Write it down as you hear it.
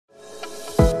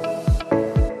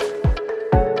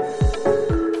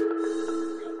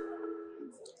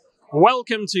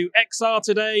Welcome to XR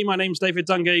Today. My name's David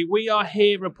Dungay. We are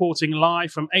here reporting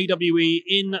live from AWE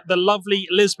in the lovely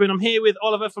Lisbon. I'm here with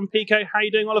Oliver from Pico. How are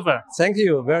you doing, Oliver? Thank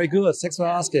you. Very good. Thanks for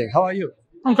asking. How are you?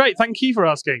 I'm great. Thank you for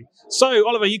asking. So,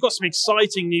 Oliver, you've got some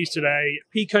exciting news today.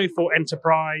 Pico for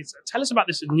Enterprise. Tell us about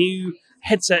this new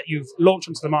headset you've launched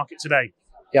onto the market today.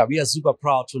 Yeah, we are super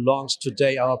proud to launch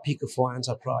today our Pico for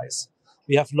Enterprise.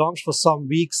 We have launched for some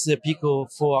weeks the Pico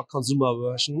for consumer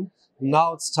version.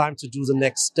 Now it's time to do the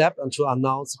next step and to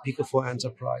announce the Pico for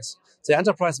Enterprise. The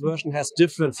Enterprise version has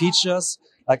different features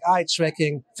like eye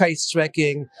tracking, face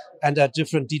tracking, and a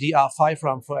different DDR5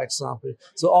 RAM, for example.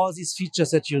 So all these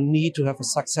features that you need to have a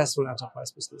successful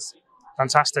enterprise business.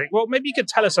 Fantastic. Well, maybe you could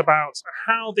tell us about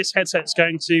how this headset is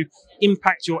going to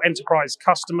impact your enterprise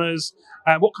customers.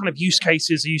 What kind of use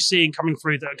cases are you seeing coming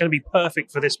through that are going to be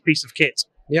perfect for this piece of kit?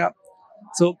 Yeah.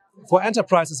 So for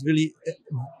enterprise, it's really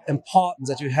important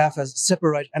that you have a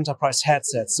separate enterprise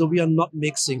headset. So we are not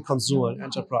mixing consumer and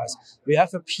enterprise. We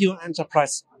have a pure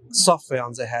enterprise software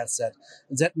on the headset.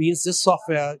 And that means this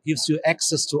software gives you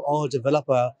access to all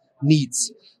developer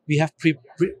needs. We have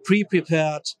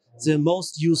pre-prepared the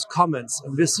most used comments.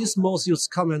 And with these most used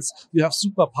comments, you have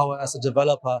superpower as a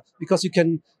developer because you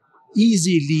can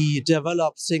easily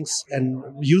develop things and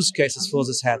use cases for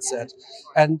this headset.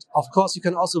 And of course, you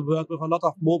can also work with a lot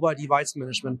of mobile device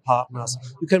management partners.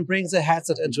 You can bring the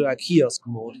headset into a kiosk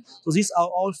mode. So these are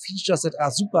all features that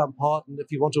are super important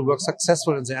if you want to work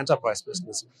successful in the enterprise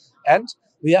business. And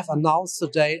we have announced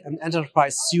today an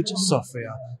enterprise suite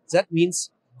software. That means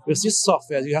with this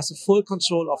software, you have the full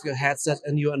control of your headset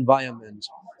and your environment.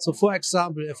 So for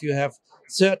example, if you have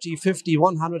 30, 50,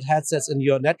 100 headsets in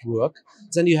your network,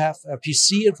 then you have a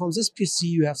PC, and from this PC,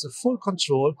 you have the full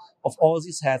control of all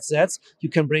these headsets. You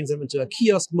can bring them into a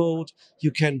kiosk mode.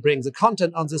 You can bring the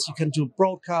content on this. You can do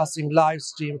broadcasting, live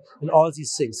stream, and all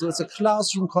these things. So it's a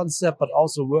classroom concept, but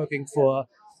also working for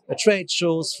trade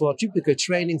shows, for typical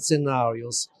training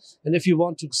scenarios. And if you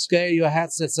want to scale your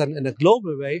headsets then in a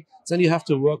global way, then you have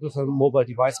to work with a mobile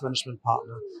device management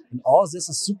partner. And all this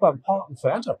is super important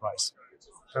for enterprise.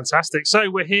 Fantastic. So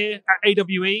we're here at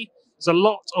AWE. There's a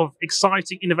lot of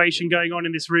exciting innovation going on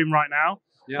in this room right now.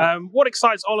 Yeah. What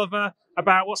excites Oliver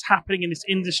about what's happening in this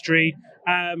industry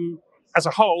as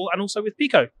a whole and also with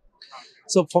Pico?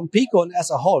 So from Pico and as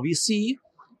a whole, we see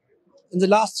in the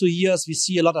last 2 years, we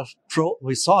saw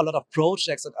a lot of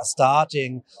projects that are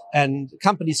starting and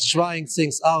companies trying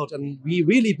things out. And we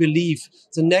really believe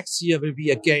the next year will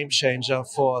be a game changer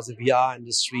for the VR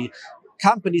industry.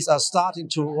 Companies are starting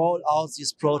to roll out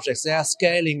these projects. They are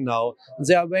scaling now, and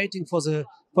they are waiting for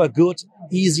a good,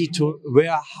 easy to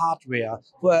wear hardware,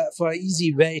 for an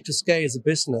easy way to scale the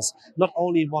business, not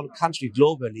only in one country,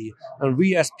 globally. And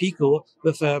we as Pico,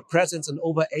 with a presence in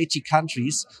over 80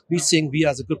 countries, we think we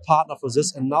are a good partner for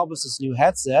this. And now with this new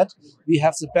headset, we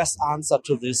have the best answer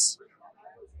to this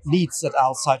needs that are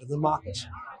outside of the market.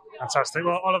 Fantastic.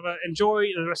 Well, Oliver, enjoy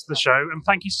the rest of the show, and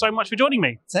thank you so much for joining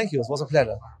me. Thank you. It was a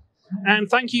pleasure. And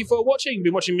thank you for watching. You've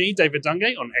been watching me, David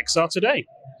Dungay, on XR Today.